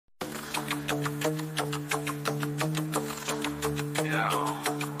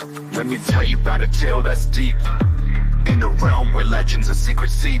Let me tell you about a tale that's deep, in a realm where legends of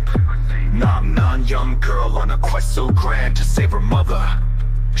secret seep. Nam Non, young girl on a quest so grand to save her mother.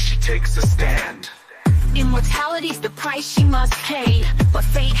 She takes a stand. Immortality's the price she must pay, but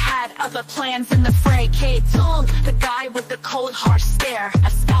fate had other plans in the fray. K-Tung, the guy with the cold harsh stare, a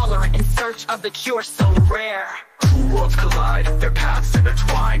scholar in search of the cure so rare. Two worlds collide, their paths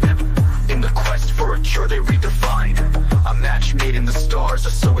intertwine. In the quest for a cure they redefine. A match made in the stars, or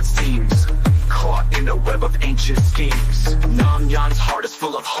so it seems, caught in a web of ancient schemes. Nam Yan's heart is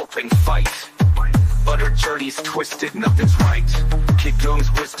full of hope and fight, but her journey's twisted, nothing's right.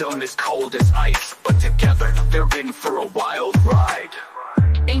 Kidung's wisdom is cold as ice, but together they're in for a wild ride.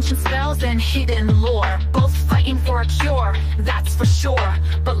 Ancient spells and hidden lore, both fighting for a cure, that's for sure.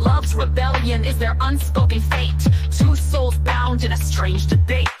 But love's rebellion is their unspoken fate, two souls bound in a strange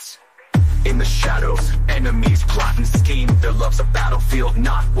debate. In the shadows, enemies plot and scheme. Their love's a battlefield,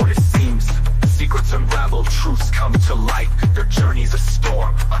 not what it seems. Secrets unravel, truths come to light. Their journey's a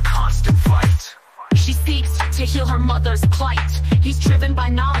storm, a constant fight. She seeks to heal her mother's plight. He's driven by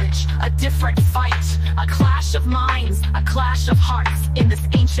knowledge, a different fight. A clash of minds, a clash of hearts. In this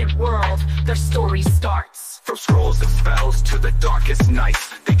ancient world, their story starts. From scrolls and spells to the darkest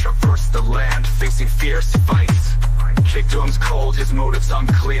nights, they traverse the land, facing fierce fights. Kidung's cold, his motives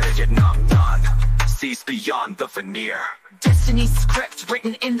unclear, yet Nam Non sees beyond the veneer. Destiny's script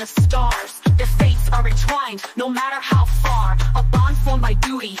written in the stars, their fates are entwined, no matter how far. A bond formed by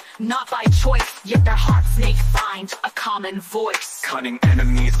duty, not by choice, yet their hearts may find a common voice. Cunning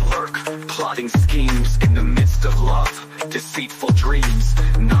enemies lurk, plotting schemes in the midst of love, deceitful dreams.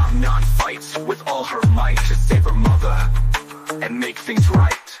 Nam Non fights with all her might to save her mother and make things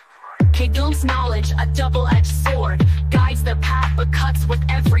right. Kidung's knowledge, a double-edged sword, guides their path but cuts with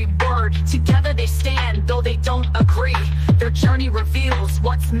every word. Together they stand, though they don't agree. Their journey reveals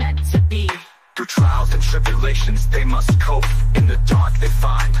what's meant to be. Through trials and tribulations they must cope. In the dark they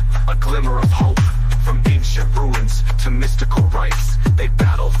find a glimmer of hope. From ancient ruins to mystical rites, they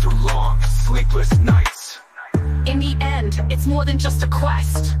battle through long, sleepless nights. In the end, it's more than just a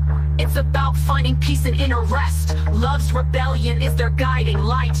quest. It's about finding peace and inner rest. Love's rebellion is their guiding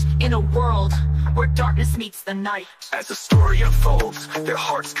light, in a world where darkness meets the night. As the story unfolds, their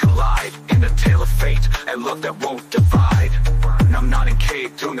hearts collide in a tale of fate and love that won't divide. Nam Non and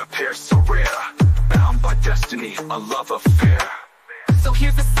K-Dung, a pair so rare, bound by destiny, a love affair. So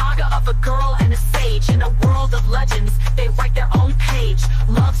here's the saga of a girl and a sage. In a world of legends, they write their own page.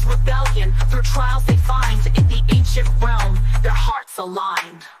 Love's rebellion, through trials they find. In the ancient realm, their hearts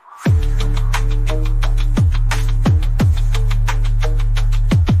aligned.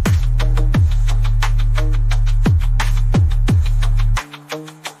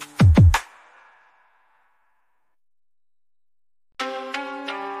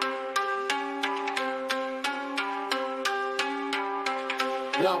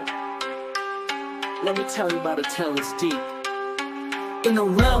 Yo, let me tell you about a tale that's deep. In a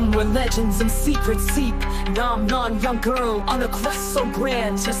realm where legends and secrets seep, Nam Non, young girl on a quest so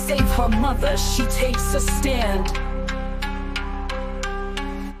grand. To save her mother, she takes a stand.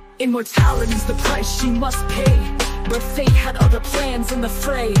 Immortality's the price she must pay, but fate had other plans in the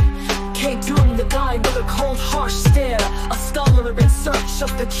fray. K-Dung, the guy with a cold harsh stare, a scholar in search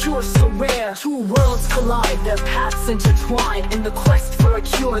of the cure so rare. Two worlds collide, their paths intertwine. In the quest for a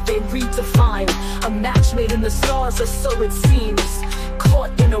cure they redefine. A match made in the stars, or so it seems, caught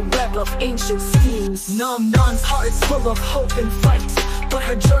in a web of ancient schemes. Nam Non's heart is full of hope and fight, but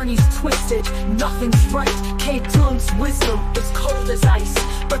her journey's twisted, nothing's right. K-Dung's wisdom is cold as ice,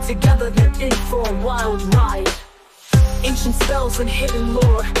 but together they're in for a wild ride. Ancient spells and hidden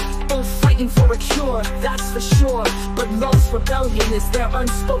lore, both fighting for a cure, that's for sure. But love's rebellion is their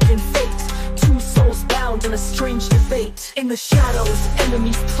unspoken fate, two souls bound in a strange debate. In the shadows,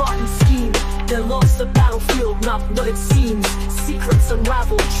 enemies plot and scheme. Their love's a battlefield, not what it seems. Secrets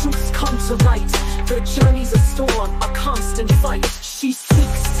unravel, truths come to light. Their journey's a storm, a constant fight. She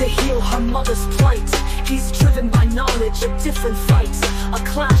seeks to heal her mother's plight. He's driven by knowledge, a different fight. A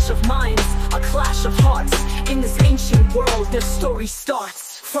clash of minds, a clash of hearts. In this ancient world, their story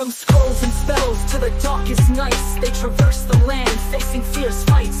starts. From scrolls and spells to the darkest nights, they traverse the land, facing fierce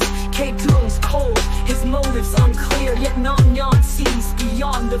fights. K-Dung's cold, his motives unclear, yet Nam Non sees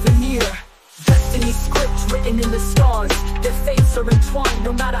beyond the veneer. Destiny's script written in the stars, their fates are entwined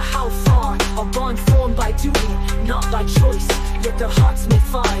no matter how far. A bond formed by duty, not by choice, yet their hearts may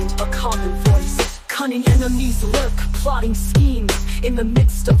find a common voice. Cunning enemies lurk, plotting schemes. In the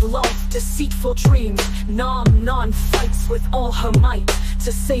midst of love, deceitful dreams, Nam Non fights with all her might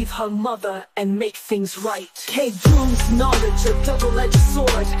to save her mother and make things right. K-Doom's knowledge, a double-edged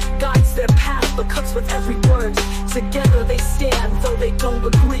sword, guides their path but cuts with every word. Together they stand, though they don't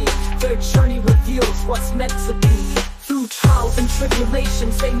agree. Their journey reveals what's meant to be. Through trials and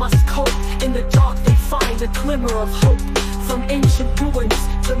tribulations they must cope. In the dark they find a glimmer of hope. From ancient ruins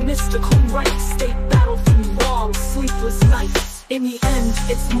to mystical rites, they battle through long, sleepless nights. In the end,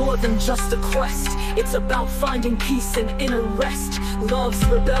 it's more than just a quest. It's about finding peace and inner rest. Love's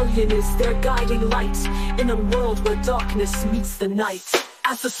rebellion is their guiding light in a world where darkness meets the night.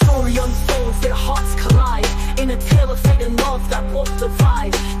 As the story unfolds, their hearts collide in a tale of fate and love that won't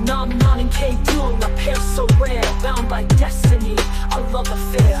divide. Nam Non and K-Doom, a pair so rare, bound by destiny, a love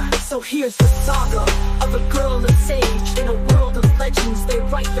affair. So here's the saga of a girl and sage. In a world of legends, they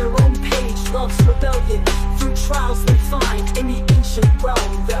write their own page. Love's rebellion, through trials they find. In the ancient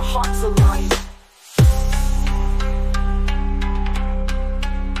realm, their hearts align.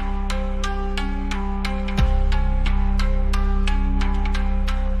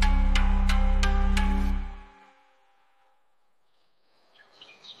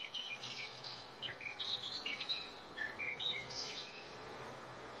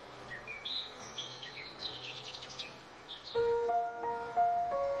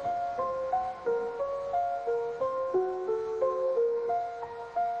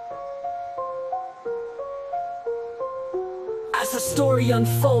 As the story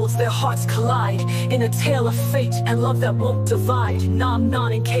unfolds, their hearts collide in a tale of fate and love that won't divide. Nam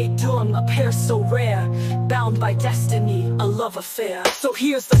Non and K-Doom, a pair so rare, bound by destiny, a love affair. So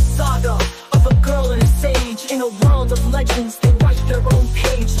here's the saga of a girl and a sage. In a world of legends, they write their own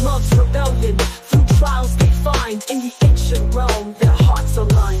page. Love's rebellion, through trials they find. In the ancient realm, their